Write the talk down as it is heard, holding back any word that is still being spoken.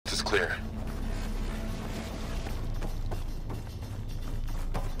Looks clear.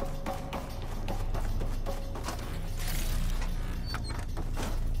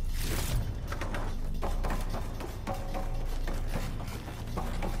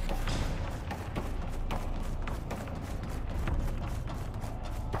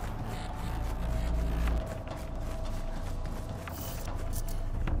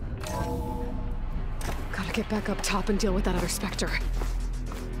 Gotta get back up top and deal with that other Spectre.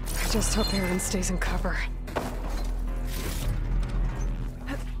 I just hope Aaron stays in cover.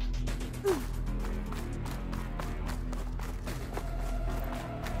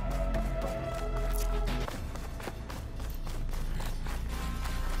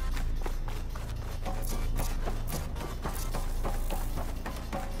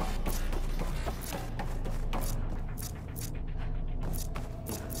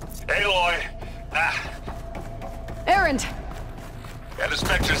 Aloy! Aaron! Yeah, the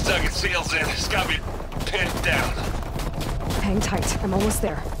Spectre's dug its heels in. It's got me pinned down. Hang tight. I'm almost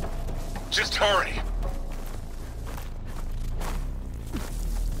there. Just hurry.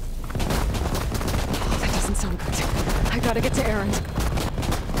 Oh, that doesn't sound good. I gotta get to Aaron.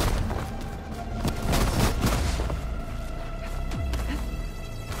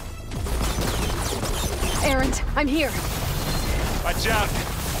 Aaron, I'm here. Watch out.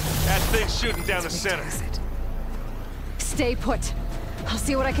 That thing's shooting down the center. Stay put. I'll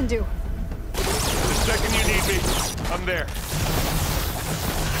see what I can do. The second you need me, I'm there.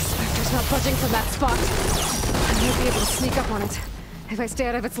 Spectre's not budging from that spot. I won't be able to sneak up on it if I stay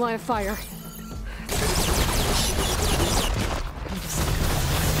out of its line of fire.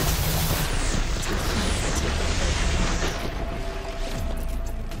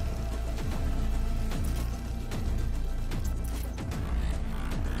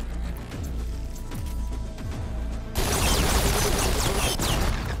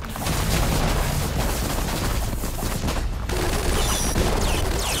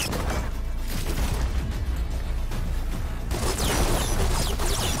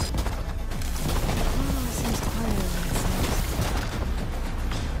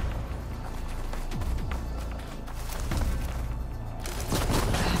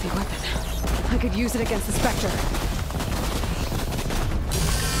 I could use it against the Spectre.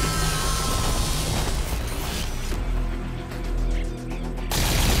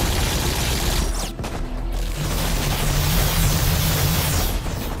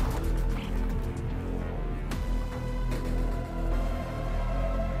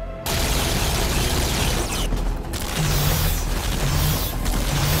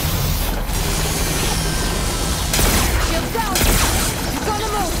 Shields down! He's gonna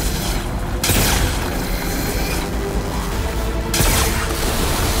move!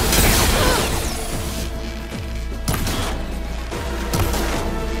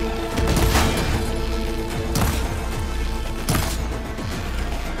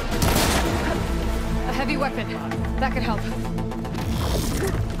 Heavy weapon. That could help.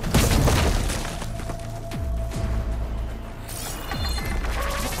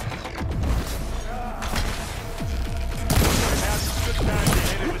 Now's a good time to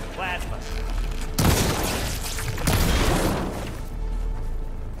hit it with plasma.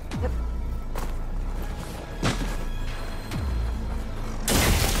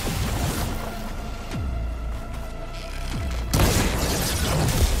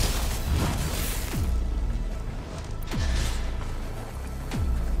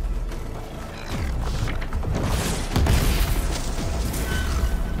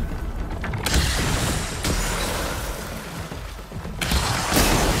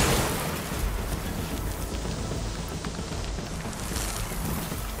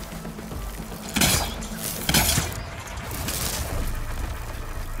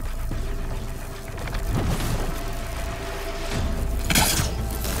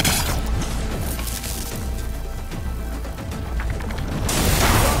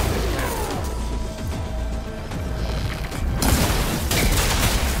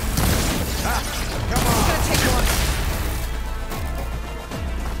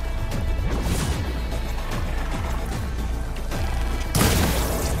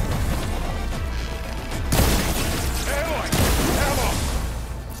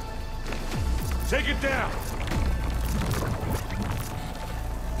 Take it down!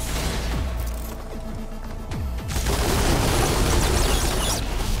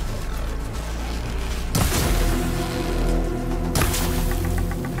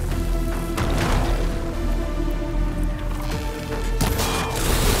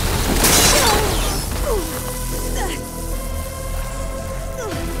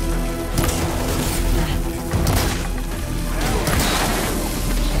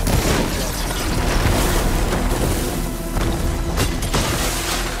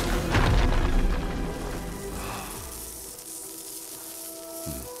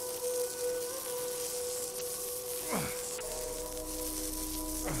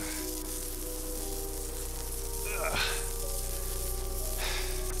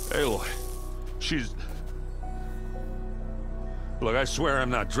 Aloy, she's... Look, I swear I'm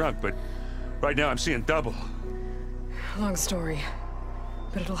not drunk, but right now I'm seeing double. Long story,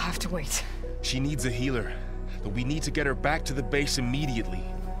 but it'll have to wait. She needs a healer, but we need to get her back to the base immediately.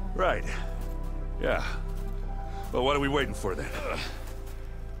 Right. Yeah. Well, what are we waiting for then?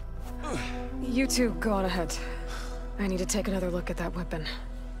 You two go on ahead. I need to take another look at that weapon.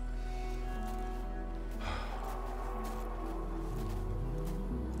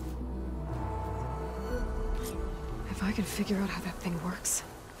 If I can figure out how that thing works,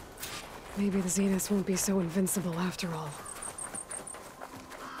 maybe the Zeniths won't be so invincible after all.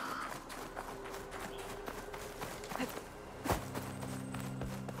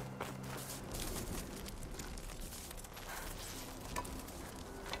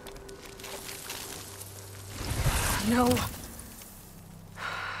 No.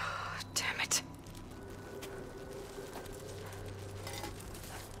 Damn it.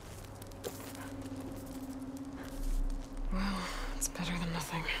 Well, it's better than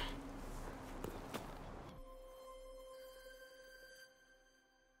nothing.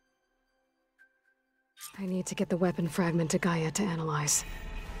 I need to get the weapon fragment to Gaia to analyze.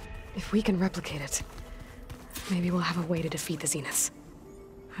 If we can replicate it, maybe we'll have a way to defeat the Zeniths.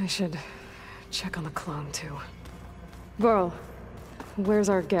 I should check on the clone, too. Varl, where's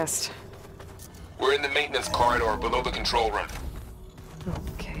our guest? We're in the maintenance corridor below the control room.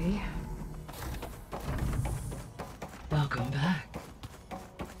 Okay. Welcome back.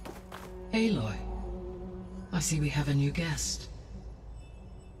 Aloy, I see we have a new guest.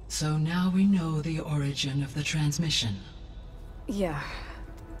 So now we know the origin of the transmission. Yeah.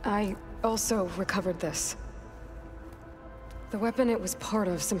 I also recovered this. The weapon it was part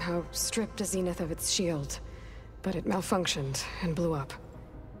of somehow stripped a Zenith of its shield, but it malfunctioned and blew up.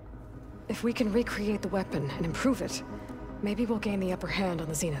 If we can recreate the weapon and improve it, maybe we'll gain the upper hand on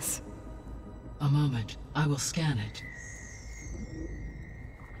the Zeniths. A moment, I will scan it.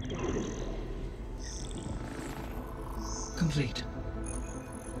 Complete.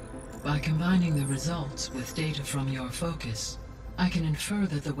 By combining the results with data from your focus, I can infer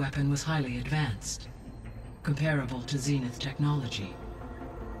that the weapon was highly advanced, comparable to Zenith technology,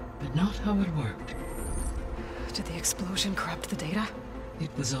 but not how it worked. Did the explosion corrupt the data? It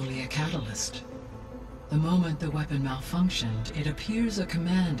was only a catalyst. The moment the weapon malfunctioned, it appears a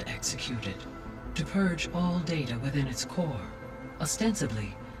command executed to purge all data within its core.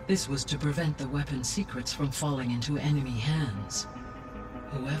 Ostensibly, this was to prevent the weapon's secrets from falling into enemy hands.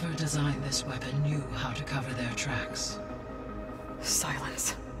 Whoever designed this weapon knew how to cover their tracks.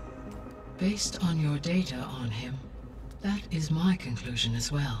 Silence. Based on your data on him, that is my conclusion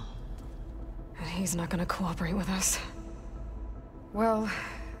as well. And he's not gonna cooperate with us. Well,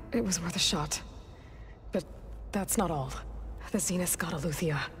 it was worth a shot. But that's not all. The Zeniths got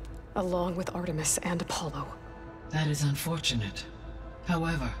Aletheia, along with Artemis and Apollo. That is unfortunate.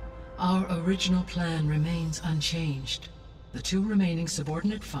 However, our original plan remains unchanged. The two remaining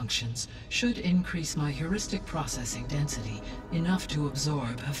subordinate functions should increase my heuristic processing density enough to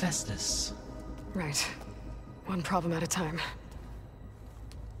absorb Hephaestus. Right. One problem at a time.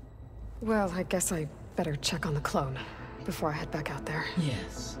 Well, I guess I better check on the clone before I head back out there.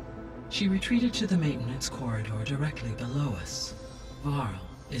 Yes. She retreated to the maintenance corridor directly below us. Varl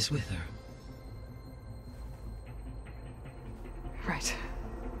is with her. Right.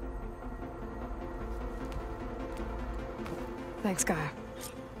 Thanks, Gaia.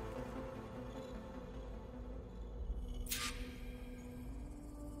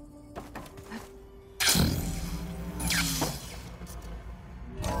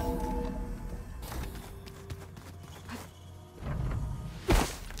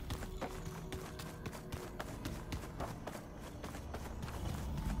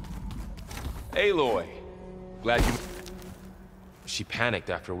 Aloy! Glad you... She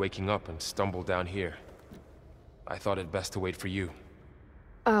panicked after waking up and stumbled down here. I thought it best to wait for you.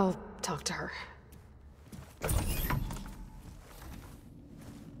 I'll talk to her.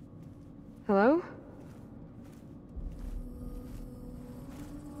 Hello?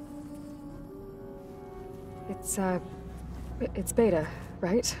 It's Beta,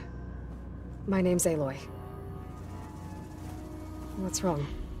 right? My name's Aloy. What's wrong?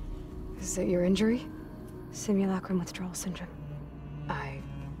 Is it your injury? Simulacrum withdrawal syndrome. I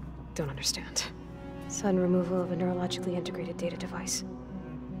don't understand. Sudden removal of a neurologically integrated data device.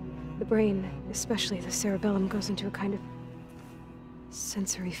 The brain, especially the cerebellum, goes into a kind of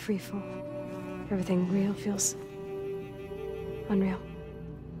sensory freefall. Everything real feels unreal.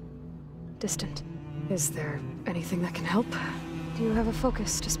 Distant. Is there anything that can help? Do you have a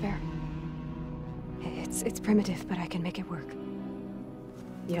focus to spare? It's primitive, but I can make it work.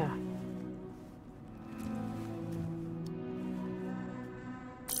 Yeah.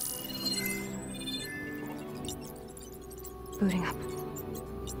 Booting up.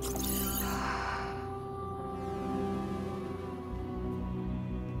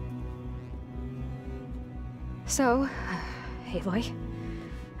 So, Aloy,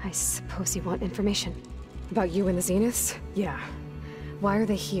 I suppose you want information. About you and the Zeniths? Yeah. Why are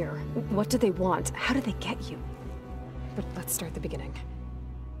they here? What do they want? How did they get you? But let's start at the beginning.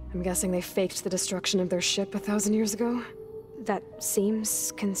 I'm guessing they faked the destruction of their ship 1,000 years ago? That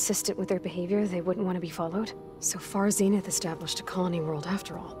seems consistent with their behavior. They wouldn't want to be followed. So far, Zenith established a colony world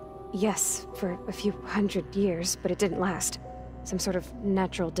after all. Yes, for a few hundred years, but it didn't last. Some sort of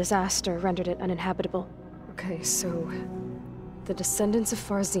natural disaster rendered it uninhabitable. Okay, so... the descendants of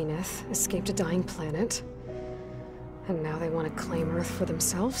Far Zenith escaped a dying planet, and now they want to claim Earth for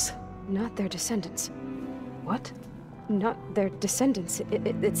themselves? Not their descendants. What? Not their descendants.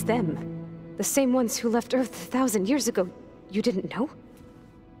 It's them. The same ones who left Earth 1,000 years ago. You didn't know?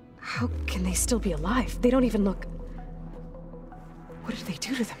 How can they still be alive? They don't even look... What did they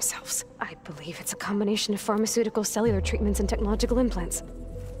do to themselves? I believe it's a combination of pharmaceutical, cellular treatments, and technological implants.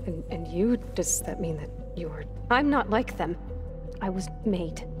 And you? Does that mean that you were... I'm not like them. I was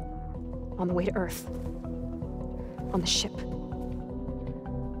made. On the way to Earth. On the ship.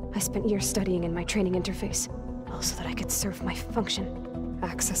 I spent years studying in my training interface, all so that I could serve my function.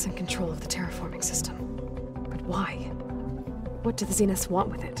 Access and control of the terraforming system. But why? What do the Zeniths want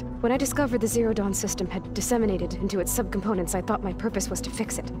with it? When I discovered the Zero Dawn system had disseminated into its subcomponents, I thought my purpose was to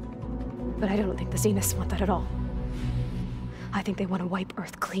fix it. But I don't think the Zeniths want that at all. I think they want to wipe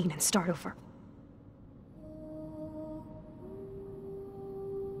Earth clean and start over.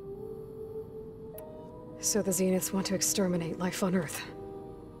 So the Zeniths want to exterminate life on Earth.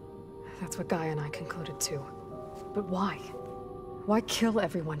 That's what Gaia and I concluded too. But why? Why kill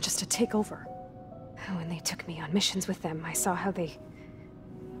everyone just to take over? When they took me on missions with them, I saw how they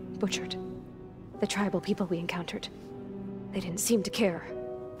butchered the tribal people we encountered. They didn't seem to care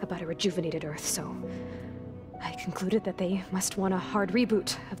about a rejuvenated Earth, so I concluded that they must want a hard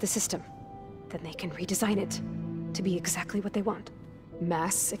reboot of the system. Then they can redesign it to be exactly what they want.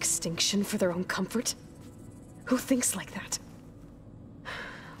 Mass extinction for their own comfort? Who thinks like that?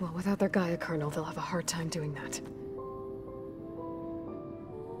 Well, without their Gaia kernel, they'll have a hard time doing that.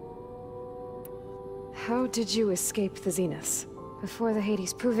 How did you escape the Zeniths? Before the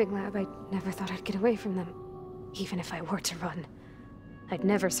Hades Proving Lab, I never thought I'd get away from them. Even if I were to run, I'd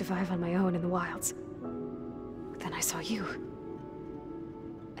never survive on my own in the wilds. But then I saw you.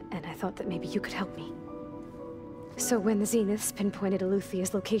 And I thought that maybe you could help me. So when the Zeniths pinpointed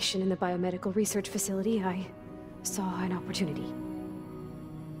Aluthia's location in the biomedical research facility, I saw an opportunity.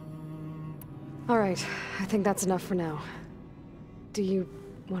 All right, I think that's enough for now. Do you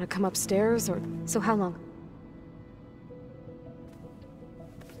want to come upstairs, or...? So how long?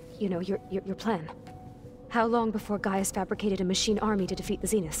 You know, your plan. How long before Gaia's fabricated a machine army to defeat the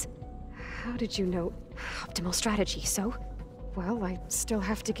Zeniths? How did you know? Optimal strategy, so? Well, I still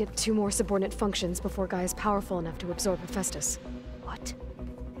have to get 2 more subordinate functions before Gaia's powerful enough to absorb Hephaestus. What?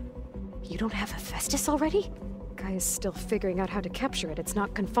 You don't have Hephaestus already? Gaia's still figuring out how to capture it. It's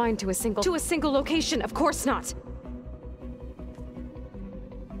not confined to a single... To a single location, of course not!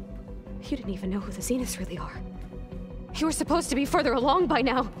 You didn't even know who the Zeniths really are. You were supposed to be further along by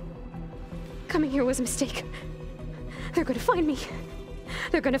now. Coming here was a mistake. They're gonna find me.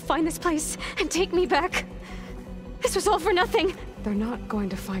 They're gonna find this place and take me back. This was all for nothing. They're not going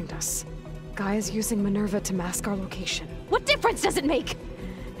to find us. Gaia's using Minerva to mask our location. What difference does it make?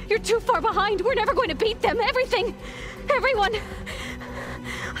 You're too far behind. We're never going to beat them. Everything, everyone,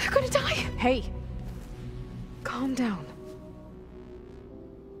 they're gonna die. Hey, calm down.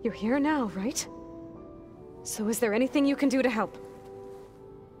 You're here now, right? So is there anything you can do to help?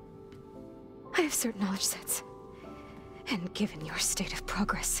 I have certain knowledge sets. And given your state of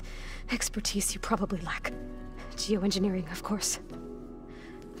progress, expertise you probably lack. Geoengineering, of course.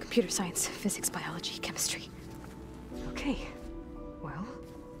 Computer science, physics, biology, chemistry. Okay. Well,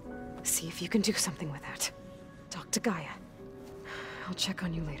 see if you can do something with that. Talk to Gaia. I'll check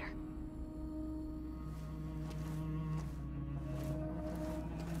on you later.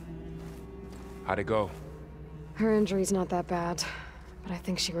 How'd it go? Her injury's not that bad, but I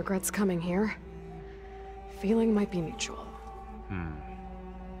think she regrets coming here. Feeling might be mutual.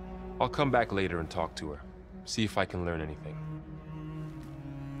 I'll come back later and talk to her. See if I can learn anything.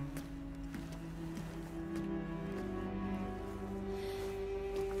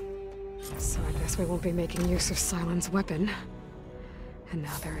 So I guess we won't be making use of Sylens' weapon. And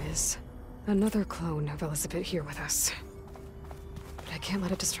now there is another clone of Elizabeth here with us. but I can't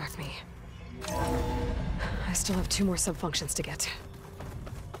let it distract me. I still have 2 more sub-functions to get.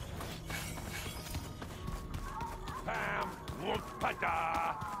 Bam!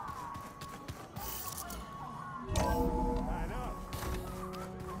 Whoop-a-da!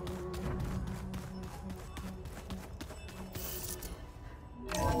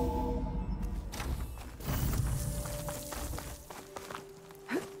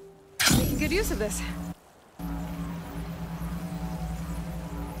 Making good use of this.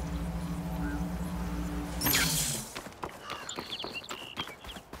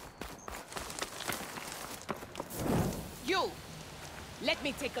 You! Let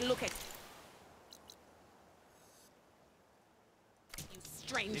me take a look at you,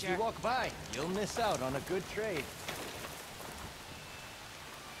 stranger. If you walk by, you'll miss out on a good trade.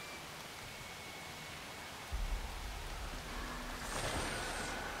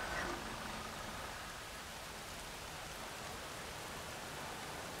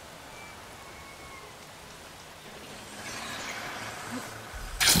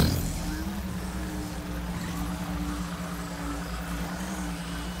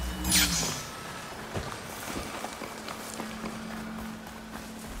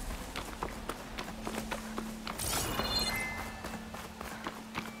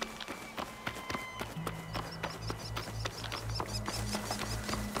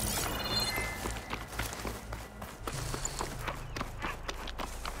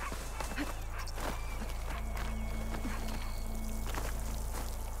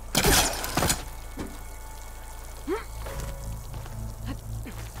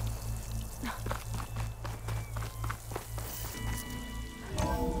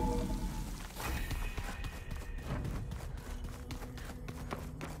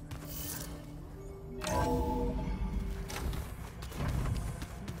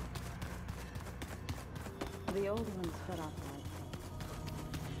 The old ones cut off light.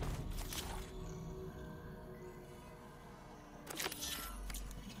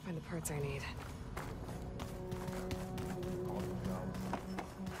 Find the parts I need.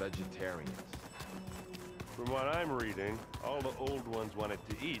 Vegetarians. From what I'm reading, all the old ones wanted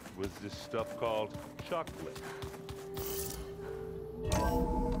to eat was this stuff called chocolate.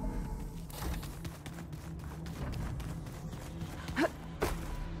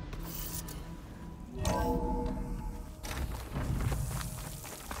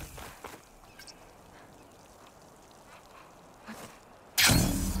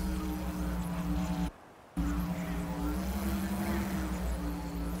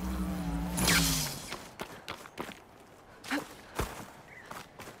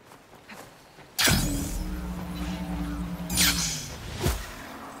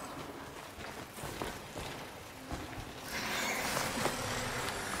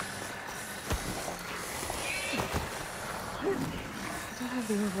 I don't have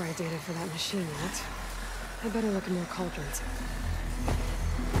the override data for that machine yet. I better look in more cauldrons.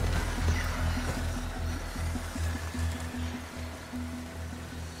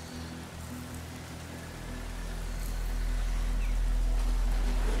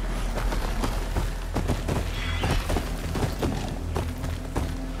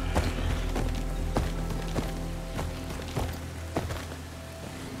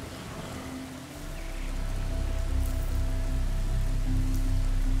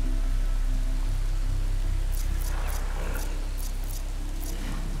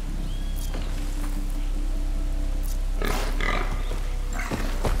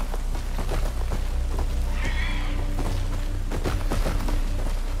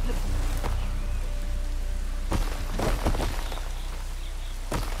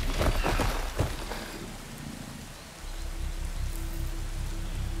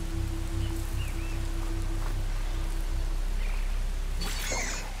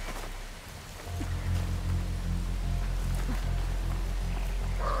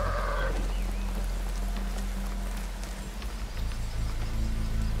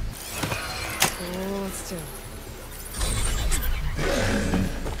 Let's do.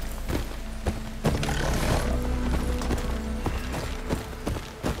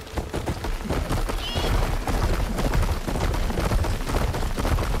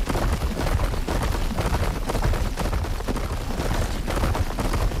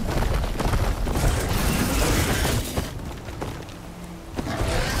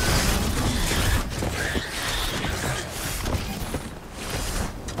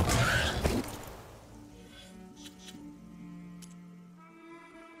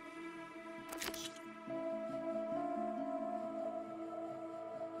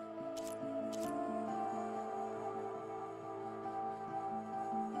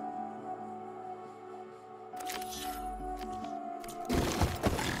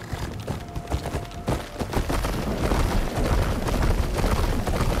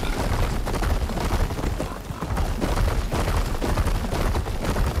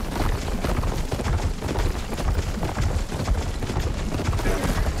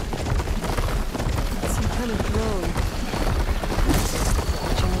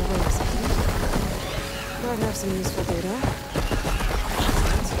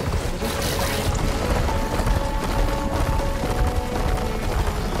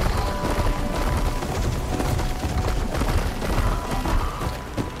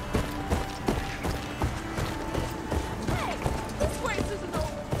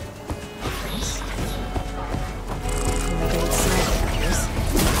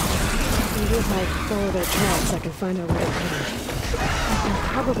 I follow their tracks, I can find out where they're headed. I can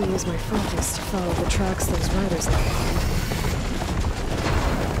probably use my focus to follow the tracks those riders left behind.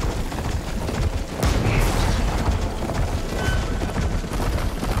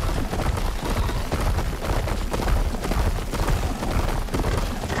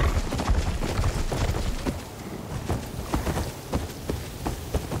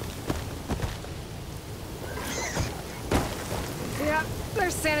 Yeah, they're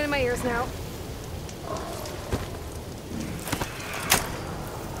standing in my ears now.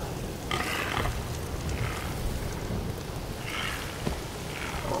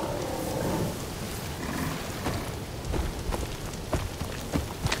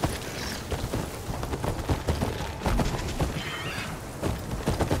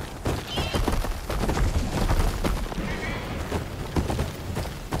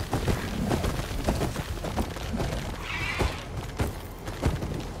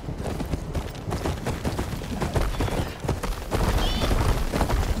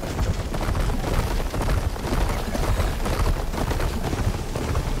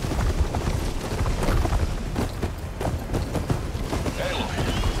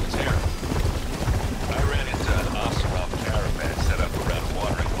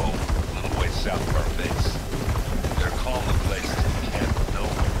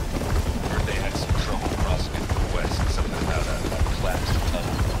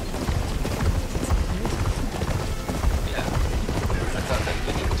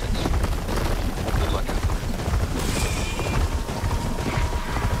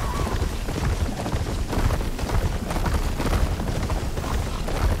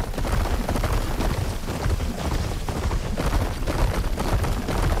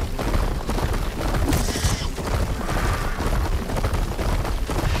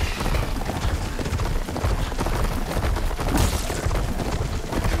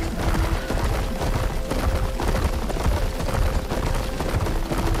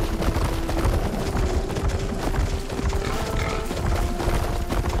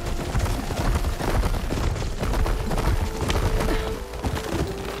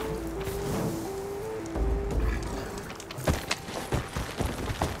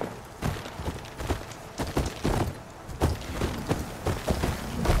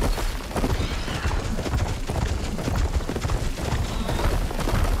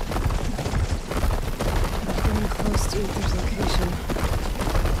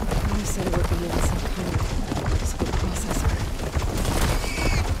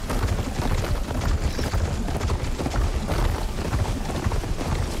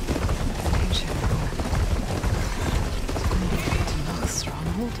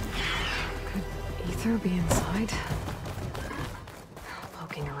 Be inside.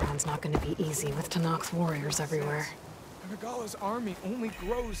 Poking around's not going to be easy with Tanak's warriors everywhere. Regala's army only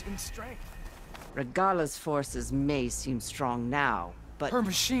grows in strength. Regala's forces may seem strong now, but... Her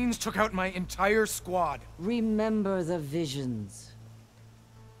machines took out my entire squad. Remember the visions.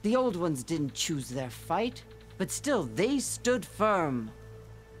 The old ones didn't choose their fight, but still they stood firm.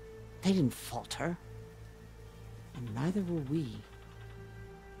 They didn't falter. And neither will we.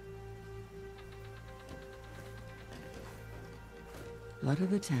 Blood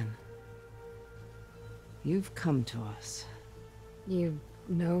of the Ten. You've come to us. You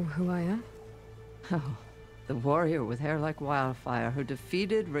know who I am? Oh, the warrior with hair like wildfire who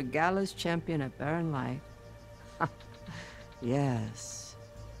defeated Regala's champion at Barren Light. Yes,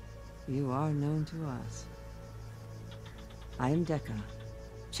 you are known to us. I am Dekka,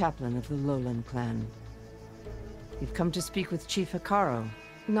 chaplain of the Lowland clan. You've come to speak with Chief Hikaru.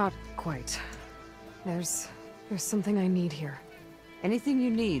 Not quite. There's something I need here. Anything you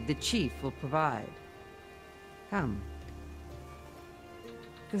need, the Chief will provide. Come.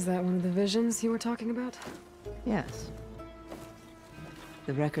 Is that one of the visions you were talking about? Yes.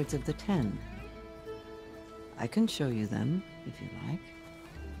 The records of the 10. I can show you them, if you like.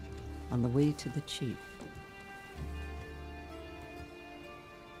 On the way to the Chief.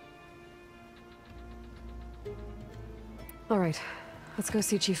 All right. Let's go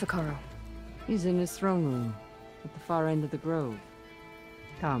see Chief Hikaru. He's in his throne room, at the far end of the grove.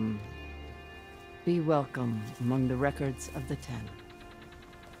 Come. Be welcome among the records of the 10.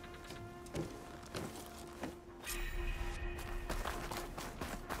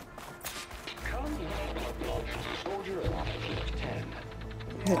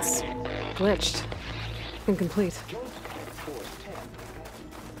 It's glitched. Incomplete.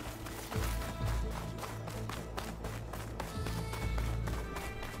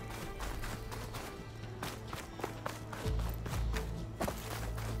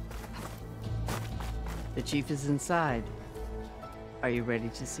 The Chief is inside. Are you ready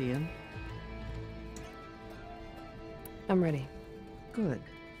to see him? I'm ready. Good.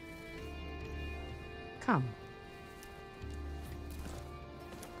 Come.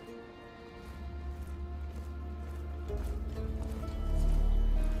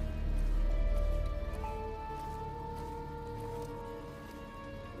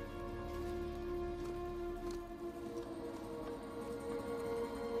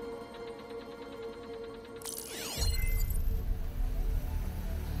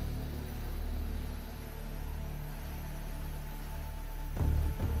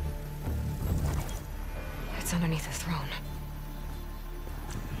 It's underneath the throne.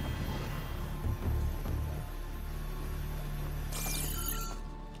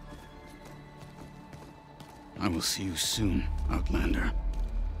 I will see you soon, Outlander.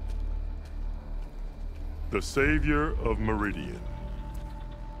 The savior of Meridian.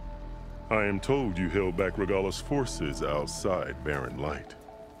 I am told you held back Regalla's forces outside Barren Light.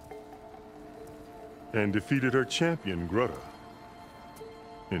 And defeated her champion, Grutta,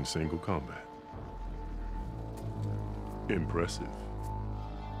 in single combat. Impressive.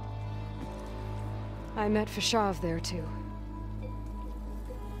 I met Fashav there, too.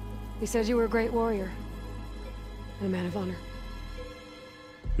 He said you were a great warrior. And a man of honor.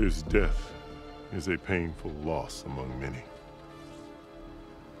 His death is a painful loss among many.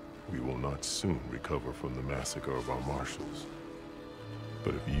 We will not soon recover from the massacre of our marshals.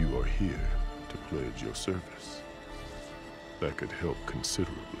 But if you are here to pledge your service, that could help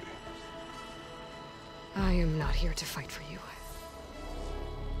considerably. I am not here to fight for you.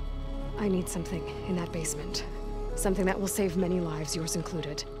 I need something in that basement. Something that will save many lives, yours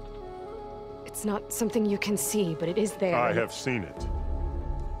included. It's not something you can see, but it is there. I have seen it.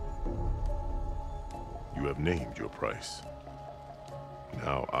 You have named your price.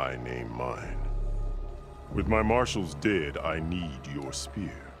 Now I name mine. With my marshals dead, I need your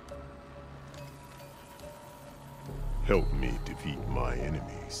spear. Help me defeat my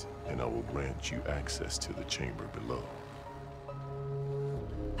enemies, and I will grant you access to the chamber below.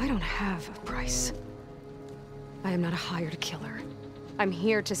 I don't have a price. I am not a hired killer. I'm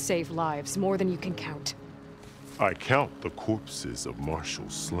here to save lives, more than you can count. I count the corpses of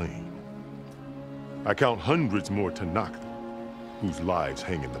marshals slain. I count hundreds more Tanakh, whose lives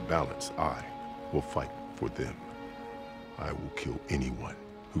hang in the balance. I will fight for them. I will kill anyone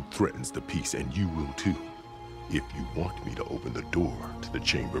who threatens the peace, and you will too, if you want me to open the door to the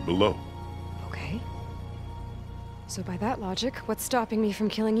chamber below. Okay. So by that logic, what's stopping me from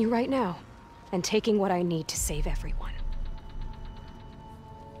killing you right now? And taking what I need to save everyone?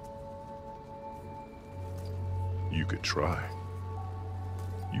 You could try.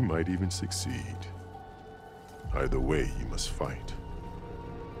 You might even succeed. Either way, you must fight.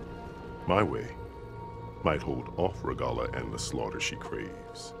 My way might hold off Regalla and the slaughter she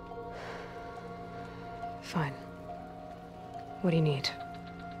craves. Fine. What do you need?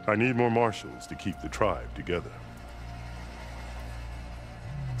 I need more marshals to keep the tribe together.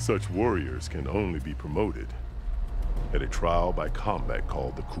 Such warriors can only be promoted at a trial by combat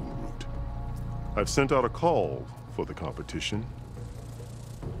called the Cool Route. I've sent out a call for the competition.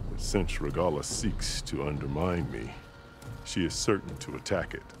 But since Regalla seeks to undermine me, she is certain to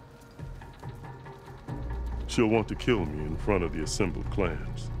attack it. She'll want to kill me in front of the assembled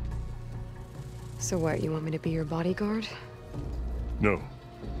clans. So what, you want me to be your bodyguard? No.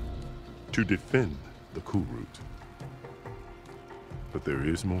 To defend the Cool Route. But there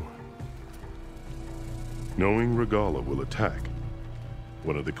is more. Knowing Regalla will attack,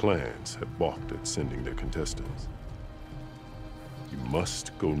 one of the clans have balked at sending their contestants. You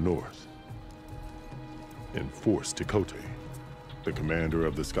must go north and force Tekote, the commander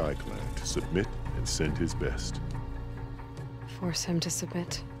of the Sky Clan, to submit and send his best. Force him to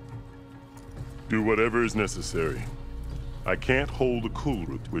submit? Do whatever is necessary. I can't hold the Cool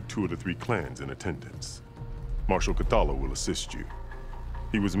Route with 2 of the 3 clans in attendance. Marshal Kathala will assist you.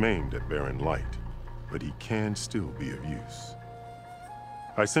 He was maimed at Barren Light, but he can still be of use.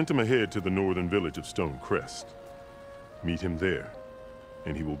 I sent him ahead to the northern village of Stone Crest. Meet him there,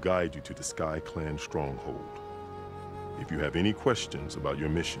 and he will guide you to the Sky Clan stronghold. If you have any questions about your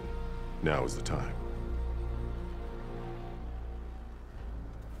mission, now is the time.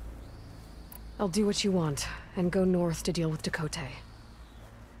 I'll do what you want, and go north to deal with Tekote.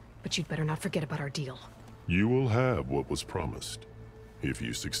 But you'd better not forget about our deal. You will have what was promised, if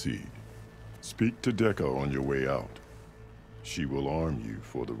you succeed. Speak to Dekka on your way out. She will arm you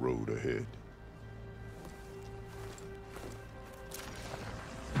for the road ahead.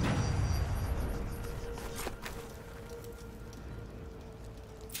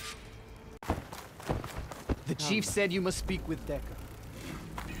 The chief said you must speak with Dekka.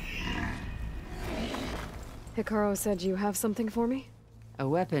 Hikaru said you have something for me? A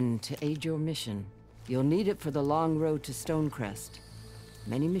weapon to aid your mission. You'll need it for the long road to Stonecrest.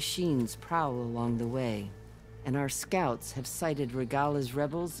 Many machines prowl along the way, and our scouts have sighted Regala's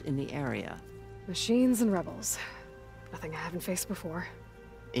rebels in the area. Machines and rebels. Nothing I haven't faced before.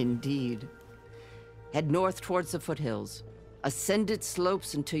 Indeed. Head north towards the foothills. Ascend its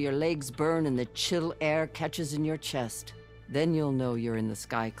slopes until your legs burn and the chill air catches in your chest. Then you'll know you're in the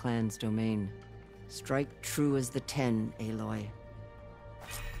Sky Clan's domain. Strike true as the 10, Aloy.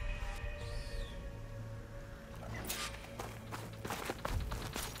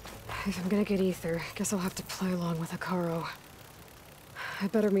 If I'm gonna get ether, guess I'll have to play along with Hikaru. I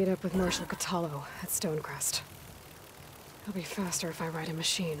better meet up with Marshal Catallo at Stonecrest. It'll be faster if I ride a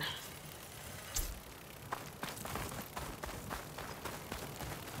machine.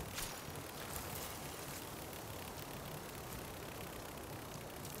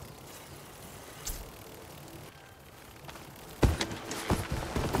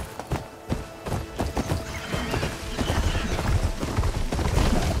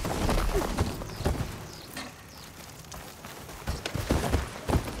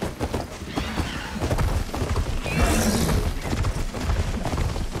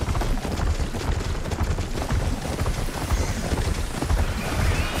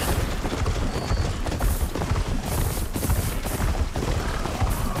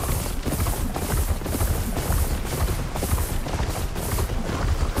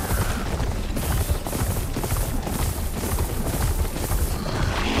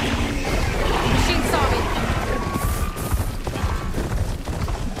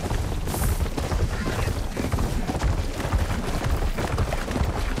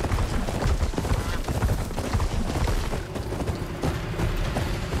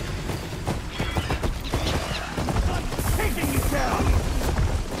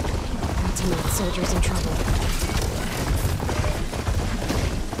 Soldiers in trouble.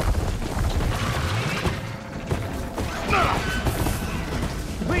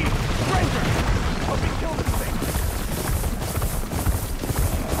 Please, Ranger! Help me kill this thing!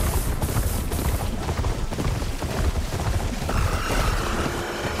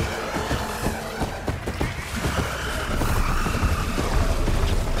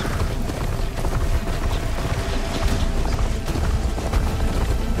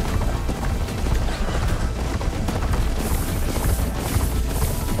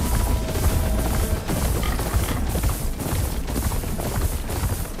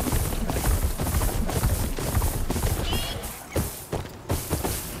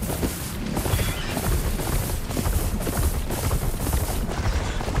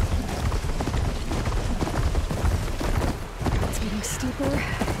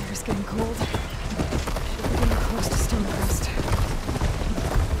 Air's getting cold. Should be getting close to Stonecrest.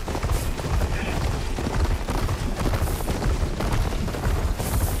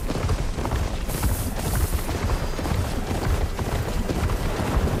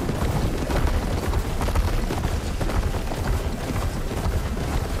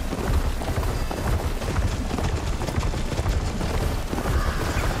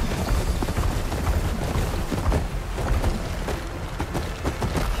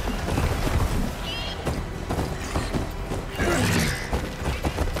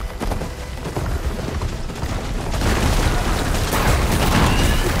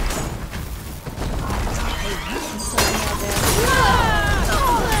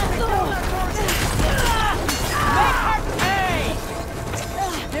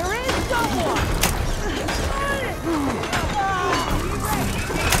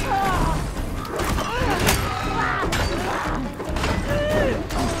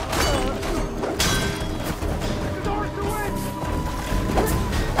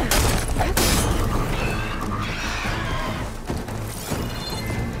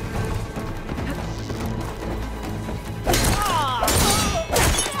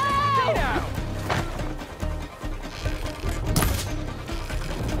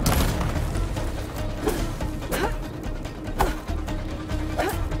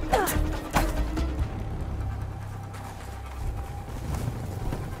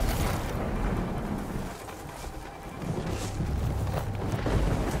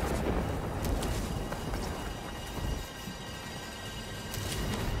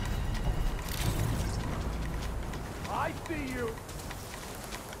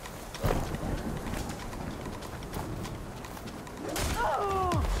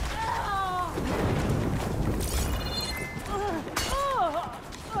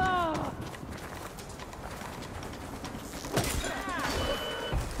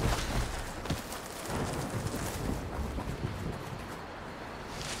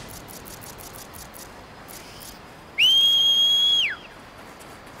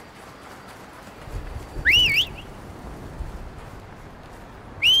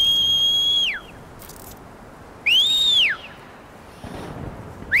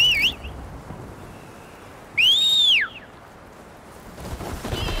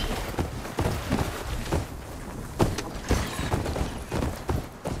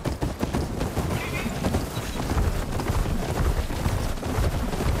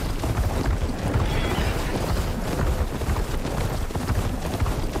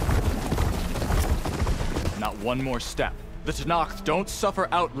 one more step. The Tenakth don't suffer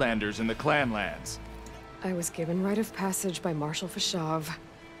outlanders in the clan lands. I was given rite of passage by Marshal Fashav.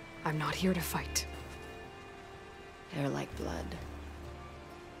 I'm not here to fight. Hair like blood.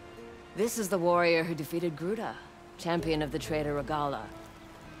 This is the warrior who defeated Gruta, champion of the traitor Regala.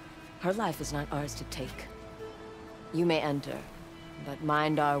 Her life is not ours to take. You may enter, but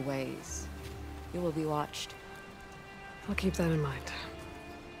mind our ways. You will be watched. I'll keep that in mind.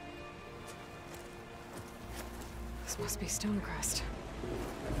 This must be Stonecrest.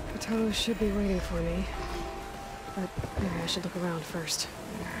 Kotallo should be waiting for me. But maybe I should look around first.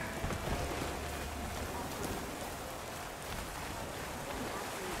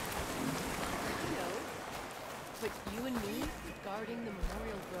 But you and me guarding the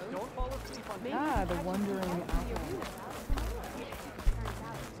Memorial Grove? Don't fall asleep on me. Ah, the wandering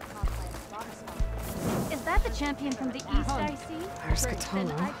Is that the champion from the east I see? There's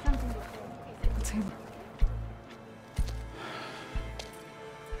Kotallo. What's him?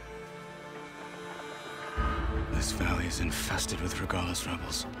 This valley is infested with Regala's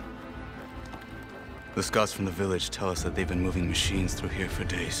rebels. The scouts from the village tell us that they've been moving machines through here for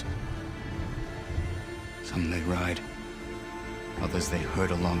days. Some they ride, others they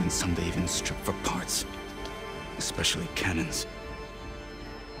herd along, and some they even strip for parts. Especially cannons.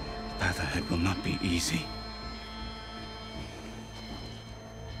 The path ahead will not be easy.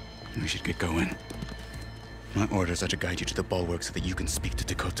 We should get going. My orders are to guide you to the bulwark so that you can speak to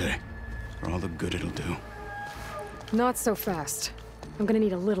Tekote. For all the good it'll do. Not so fast. I'm gonna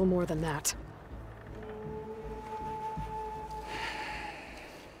need a little more than that.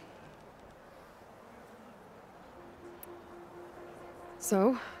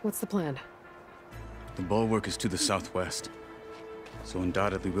 So, what's the plan? The bulwark is to the southwest, so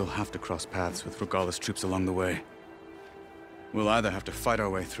undoubtedly we'll have to cross paths with Regala's troops along the way. We'll either have to fight our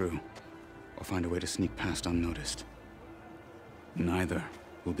way through, or find a way to sneak past unnoticed. Neither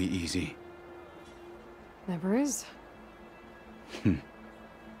will be easy. Never is.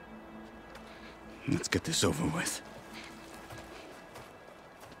 Let's get this over with.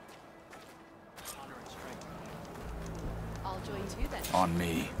 I'll join too then. On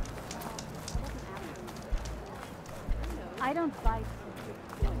me. I don't fight.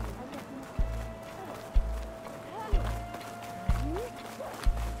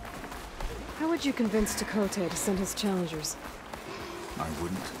 How would you convince Tekote to send his challengers? I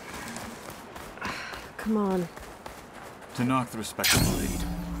wouldn't. Come on. Tenakth respects the blade,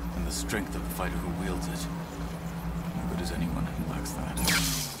 and the strength of the fighter who wields it. No good as anyone who lacks that.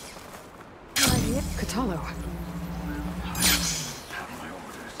 Kotallo. Have my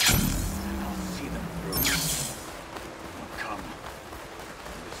orders, and I'll see them through. Now come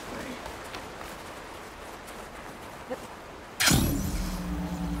this way.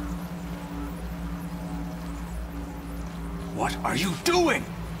 What are you doing?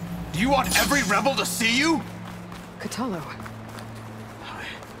 Do you want every rebel to see you? Kotallo. I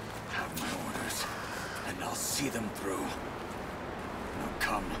have my orders, and I'll see them through. Now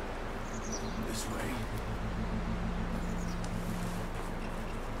come this way.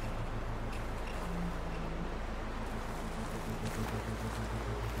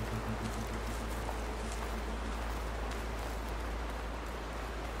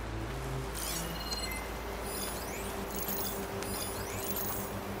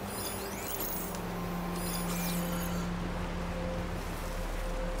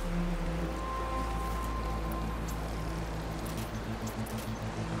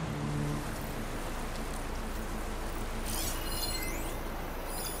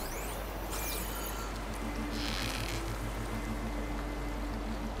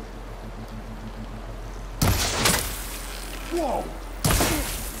 Whoa!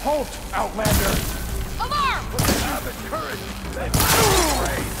 Halt, Outlander! Alarm! Have the courage! Let's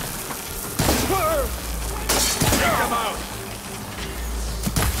take them out!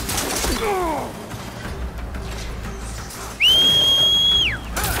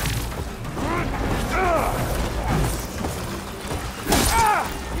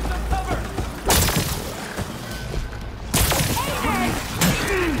 Keep them covered!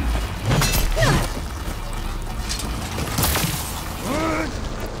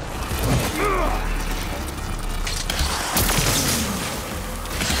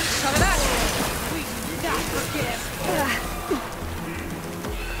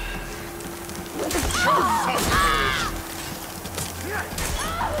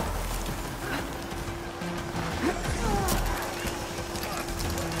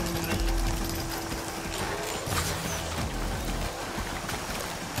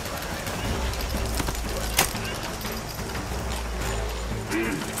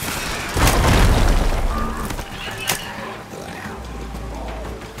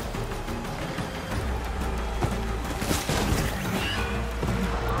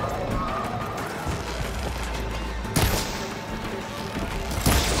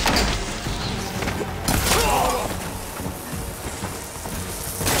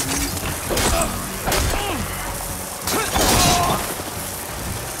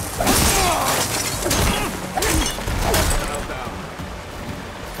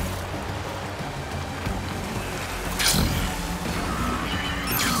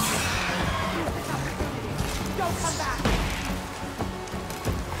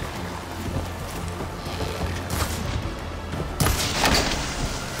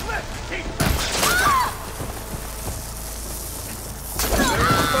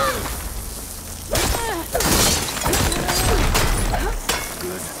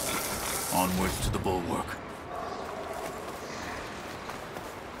 Onwards to the bulwark.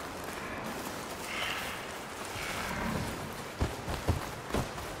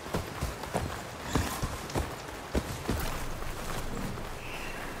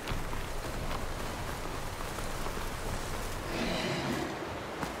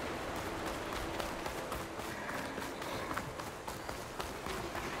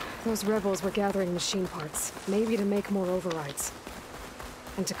 Those rebels were gathering machine parts, maybe to make more overrides.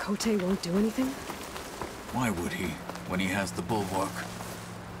 And Chakotay won't do anything? Why would he, when he has the bulwark?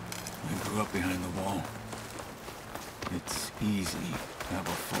 I grew up behind the wall. It's easy to have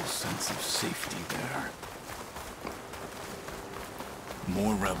a full sense of safety there.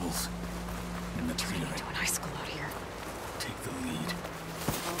 More rebels in the Turning into an high school out here. Take the lead.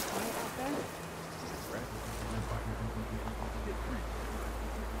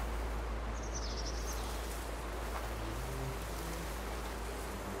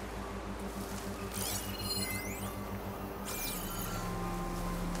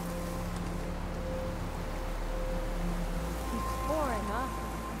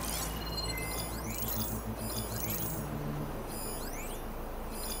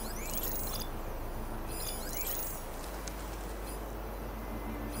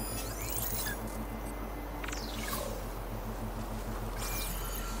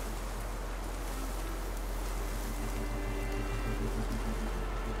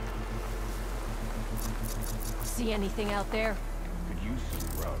 See anything out there? Could use some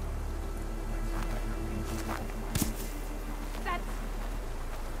grub. That's...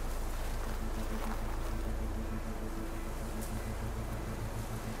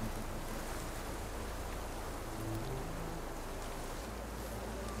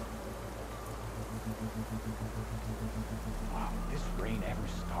 Wow, this rain ever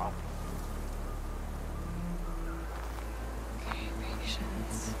stop?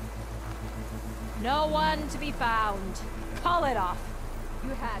 Patience. No one to be found. Call it off. You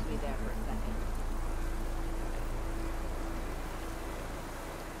had me there for a second.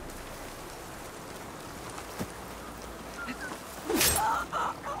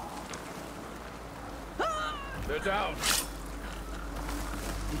 They're down.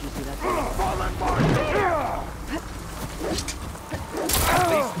 Did you see that? Fallen by.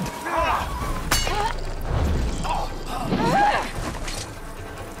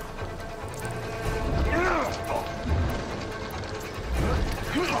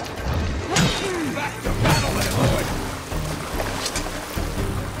 Back to battle, my lord.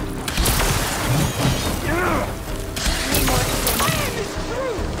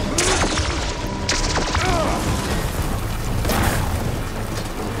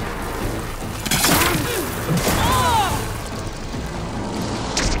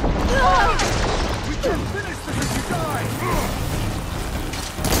 We can finish this if you die.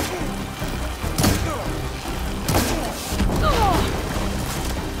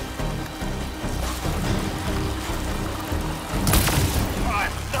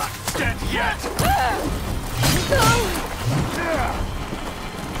 I'm not dead yet!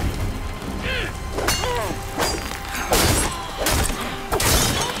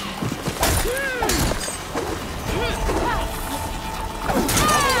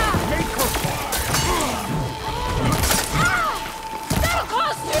 That'll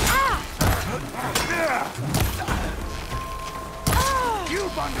cost you!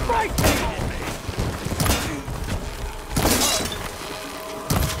 You've underestimated me!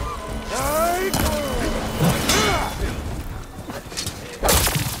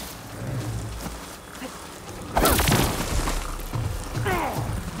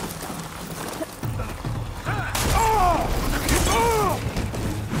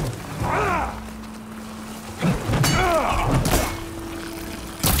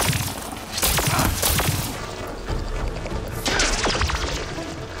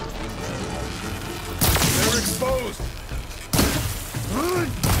 They're exposed!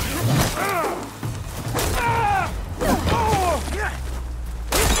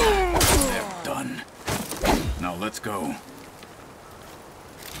 They're done. Now let's go.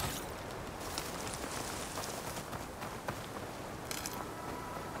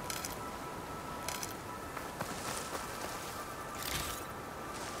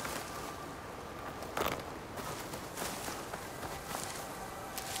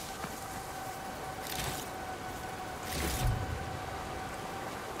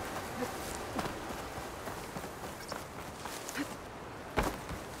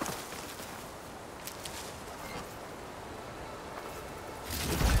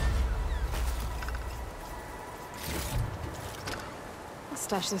 I'll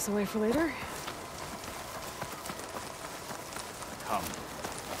stash this away for later. Come.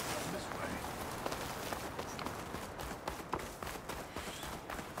 This way.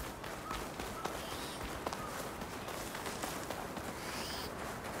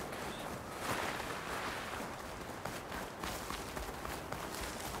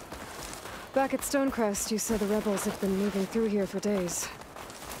 Back at Stonecrest, you said the rebels have been moving through here for days.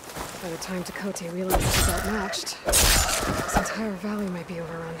 By the time Tekote realized he got matched, this entire valley might be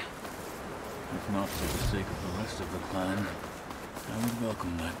overrun. If not for the sake of the rest of the clan, I would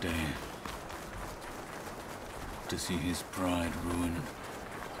welcome that day. To see his pride ruined.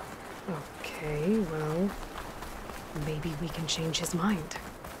 Okay, well, maybe we can change his mind.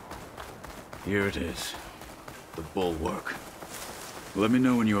 Here it is. The bulwark. Let me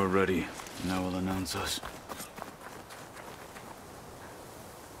know when you are ready, and I will announce us.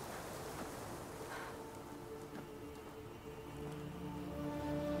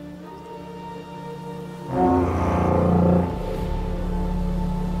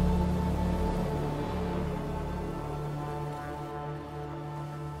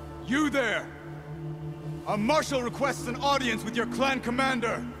 You there! A marshal requests an audience with your clan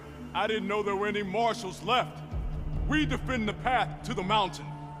commander! I didn't know there were any marshals left. We defend the path to the mountain.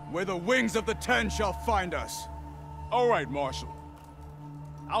 Where the wings of the Ten shall find us. All right, Marshal.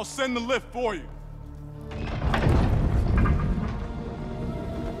 I'll send the lift for you.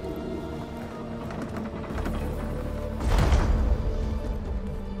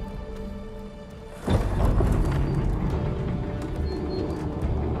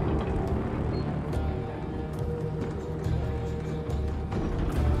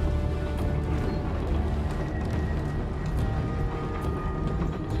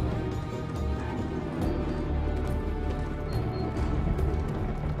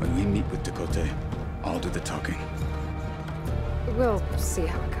 When we meet with Tekote, I'll do the talking. We'll see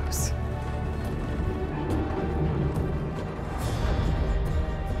how it goes.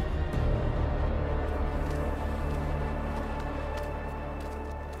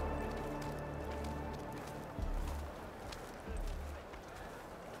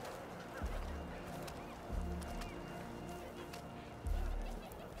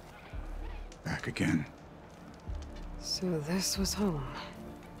 Back again. So this was home.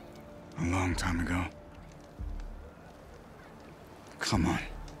 A long time ago. Come on.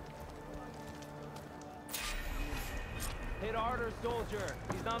 Hit harder, soldier.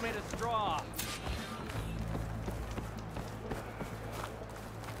 He's not made of straw. Is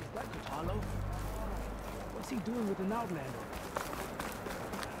that Apollo? What's he doing with an outlander?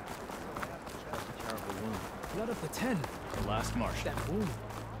 That's a terrible wound. Blood of the Ten. The last march. That wound.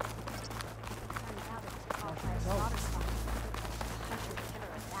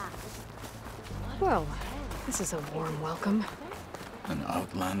 Well, this is a warm welcome. An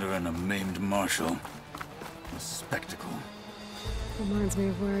outlander and a maimed marshal. A spectacle. Reminds me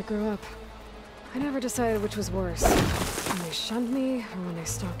of where I grew up. I never decided which was worse. When they shunned me, or when they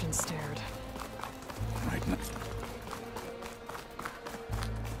stopped and stared. Right now.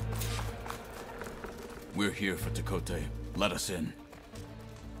 We're here for Tekote. Let us in.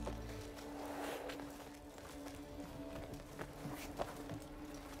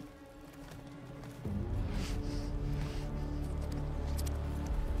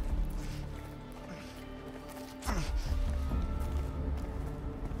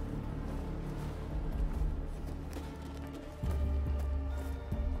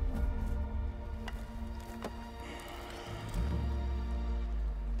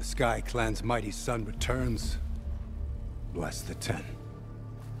 The Sky Clan's mighty son returns. Bless the Ten.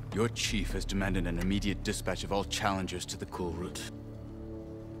 Your chief has demanded an immediate dispatch of all challengers to the Cool Route.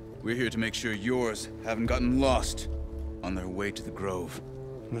 We're here to make sure yours haven't gotten lost on their way to the Grove.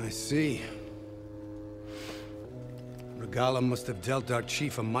 I see. Regala must have dealt our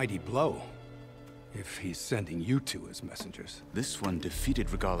chief a mighty blow, if he's sending you two as messengers. This one defeated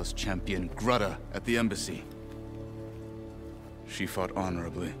Regala's champion, Grudda, at the embassy. She fought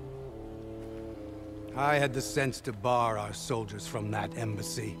honorably. I had the sense to bar our soldiers from that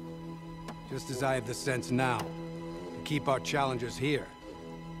embassy. Just as I have the sense now, to keep our challengers here.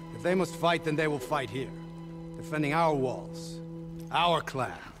 If they must fight, then they will fight here. Defending our walls. Our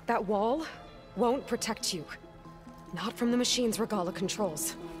clan. That wall won't protect you. Not from the machines Regala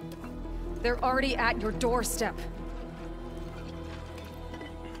controls. They're already at your doorstep.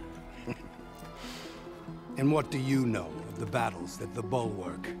 And what do you know of the battles that the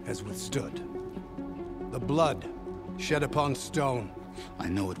Bulwark has withstood? The blood shed upon stone. I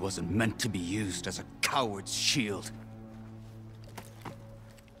know it wasn't meant to be used as a coward's shield.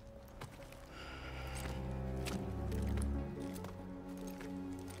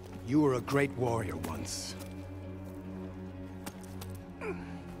 You were a great warrior once.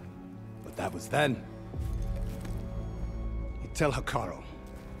 But that was then. You tell Hikaru,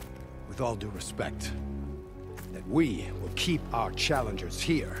 with all due respect, that we will keep our challengers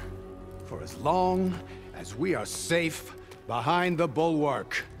here for as long as we are safe behind the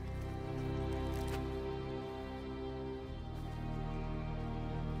Bulwark.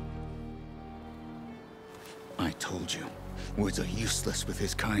 told you. Words are useless with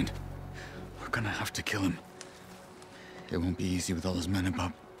his kind. We're gonna have to kill him. It won't be easy with all his men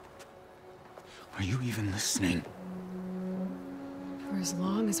about. Are you even listening? For as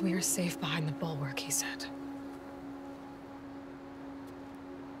long as we are safe behind the bulwark, he said.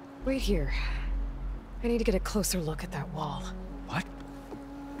 Wait here. I need to get a closer look at that wall. What?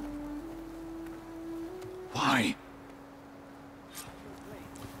 Why?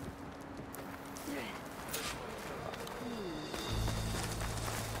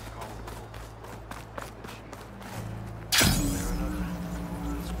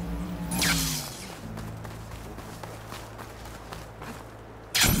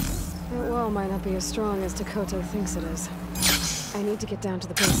 That wall might not be as strong as Dakota thinks it is. I need to get down to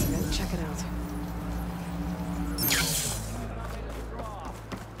the base of it and check it out.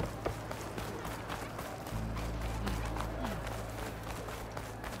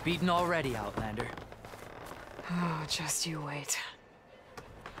 Beaten already, Outlander. Oh, just you wait.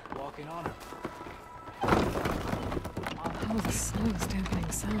 Walking on her. Oh, the snow's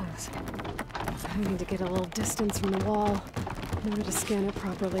dampening sounds. I need to get a little distance from the wall in order to scan it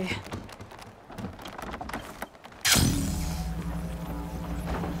properly.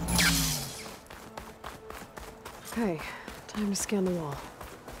 Okay, time to scan the wall.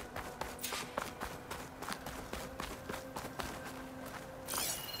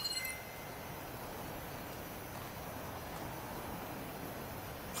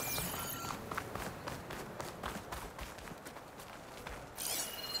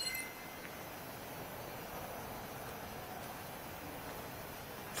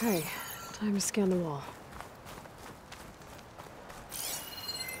 Okay, time to scan the wall.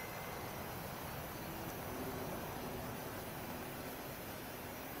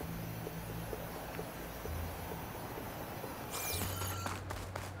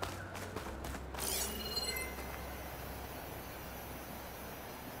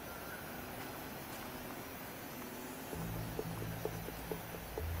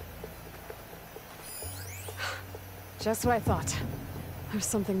 Just what I thought. There's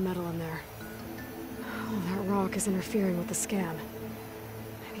something metal in there. Oh, that rock is interfering with the scan.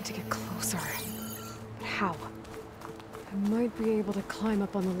 I need to get closer. But how? I might be able to climb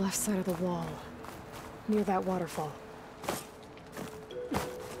up on the left side of the wall, near that waterfall.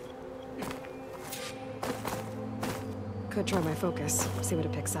 Could try my focus, see what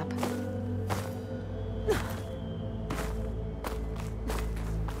it picks up.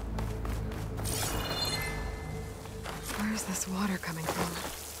 Where's this water coming from?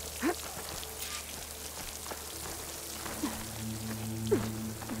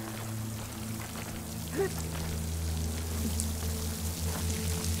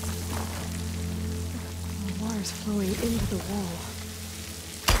 The water's flowing into the wall.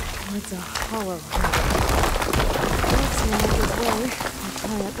 Towards a hollow. That seems like a good way. I'll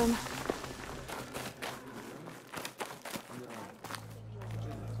try at them.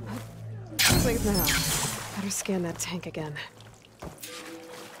 Wait now. Better scan that tank again.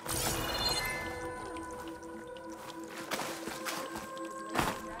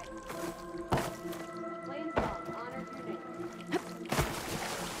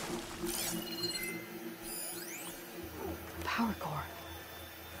 Power core.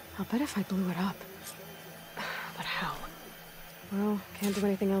 I'll bet if I blew it up. But how? Well, can't do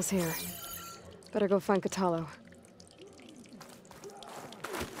anything else here. Better go find Katalo.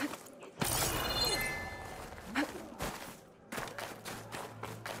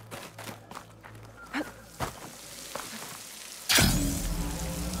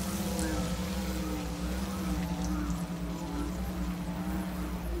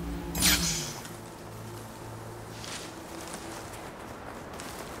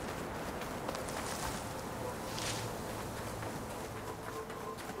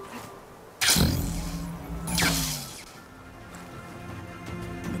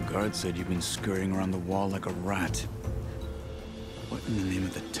 The guard said you've been scurrying around the wall like a rat. What in the name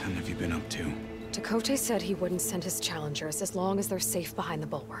of the ten have you been up to? Dakota said he wouldn't send his challengers as long as they're safe behind the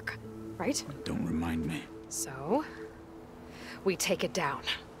bulwark, right? Don't remind me. So, we take it down.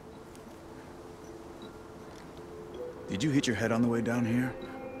 Did you hit your head on the way down here?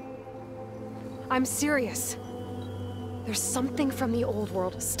 I'm serious. There's something from the old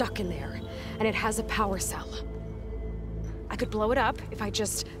world stuck in there, and it has a power cell. I could blow it up if I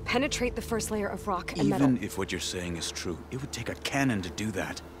just penetrate the first layer of rock and metal. Even if what you're saying is true, it would take a cannon to do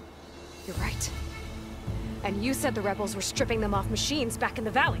that. You're right. And you said the rebels were stripping them off machines back in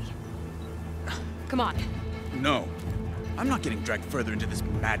the valley. Come on. No. I'm not getting dragged further into this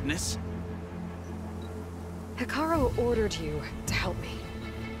madness. Hikaru ordered you to help me.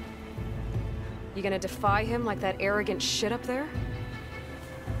 You gonna defy him like that arrogant shit up there?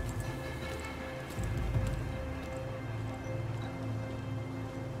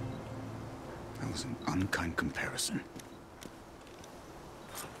 That was an unkind comparison.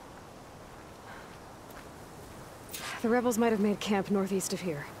 The rebels might have made camp northeast of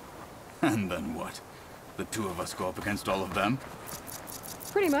here. And then what? The two of us go up against all of them?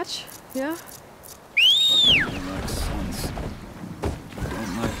 Pretty much, yeah. You lack sense. You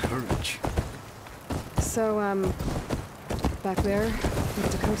don't like courage. So, back there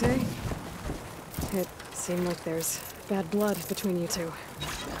with Dakota, it seemed like there's bad blood between you two.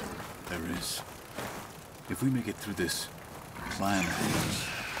 There is. If we make it through this plan of yours,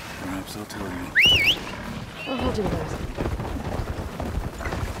 perhaps I'll tell you. I'll hold you to that.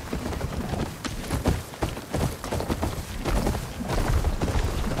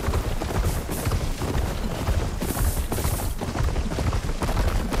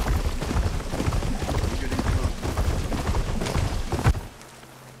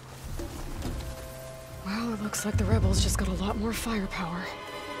 Well, it looks like the rebels just got a lot more firepower.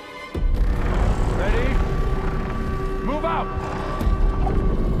 Ready? Move out!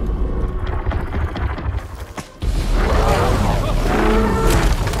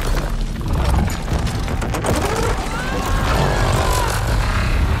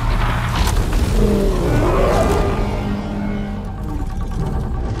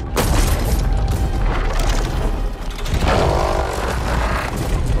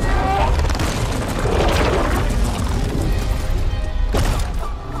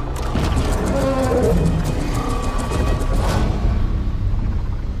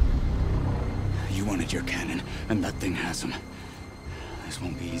 Your cannon, and that thing has him. This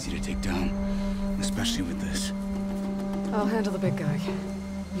won't be easy to take down, especially with this. I'll handle the big guy.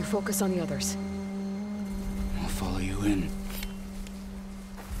 You focus on the others. I'll follow you in.